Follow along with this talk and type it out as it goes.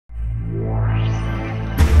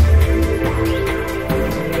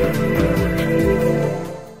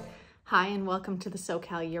Hi, and welcome to the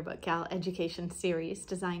SoCal Yearbook Gal education series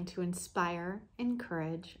designed to inspire,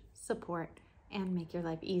 encourage, support, and make your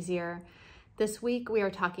life easier. This week, we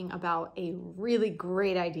are talking about a really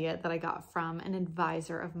great idea that I got from an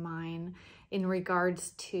advisor of mine in regards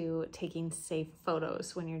to taking safe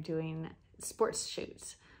photos when you're doing sports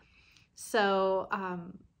shoots. So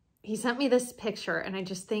he sent me this picture, and I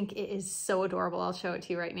just think it is so adorable. I'll show it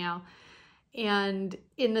to you right now. And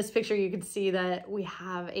in this picture, you can see that we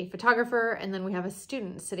have a photographer and then we have a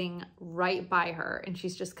student sitting right by her, and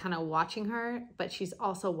she's just kind of watching her, but she's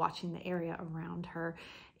also watching the area around her.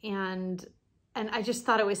 And I just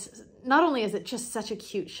thought it was, not only is it just such a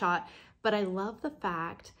cute shot, but I love the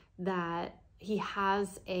fact that he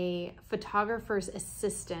has a photographer's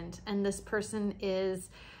assistant, and this person is,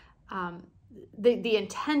 the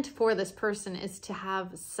intent for this person is to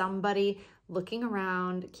have somebody looking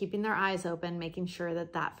around, keeping their eyes open, making sure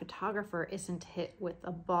that that photographer isn't hit with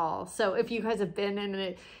a ball. So if you guys have been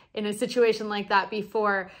in a situation like that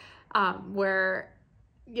before, where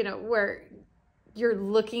you're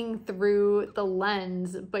looking through the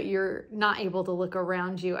lens, but you're not able to look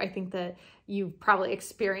around you, I think that you've probably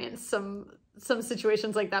experienced some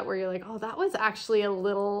situations like that where you're like, oh, that was actually a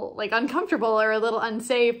little like uncomfortable or a little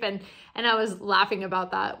unsafe. And I was laughing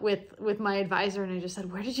about that with my advisor, and I just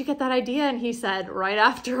said, where did you get that idea? And he said, right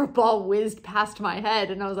after a ball whizzed past my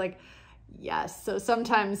head. And I was like, yes. So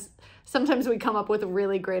sometimes we come up with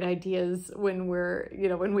really great ideas when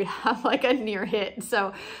when we have like a near hit.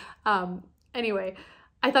 So anyway,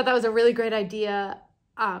 I thought that was a really great idea.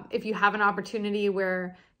 If you have an opportunity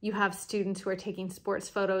where you have students who are taking sports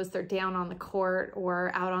photos, they're down on the court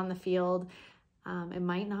or out on the field, it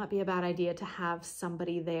might not be a bad idea to have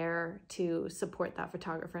somebody there to support that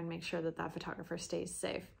photographer and make sure that that photographer stays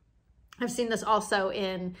safe. I've seen this also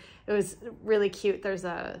it was really cute. There's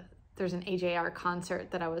an AJR concert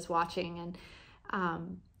that I was watching,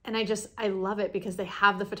 and I love it because they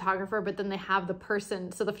have the photographer, but then they have the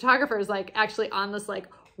person. So the photographer is like actually on this like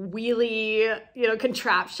wheelie,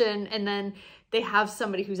 contraption. And then they have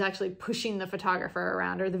somebody who's actually pushing the photographer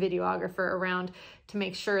around or the videographer around to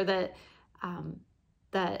make sure that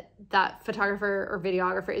that photographer or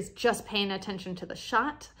videographer is just paying attention to the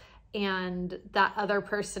shot, and that other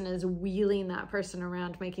person is wheeling that person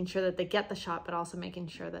around, making sure that they get the shot, but also making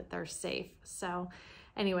sure that they're safe. So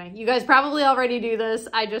anyway, you guys probably already do this.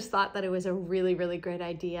 I just thought that it was a really, really great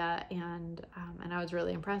idea, and I was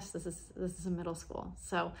really impressed. This is a middle school.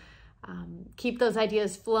 So keep those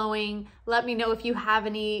ideas flowing. Let me know if you have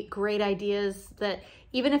any great ideas that,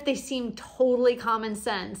 even if they seem totally common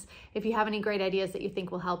sense, if you have any great ideas that you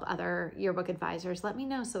think will help other yearbook advisors, let me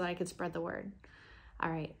know so that I can spread the word. All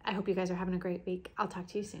right. I hope you guys are having a great week. I'll talk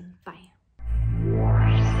to you soon. Bye.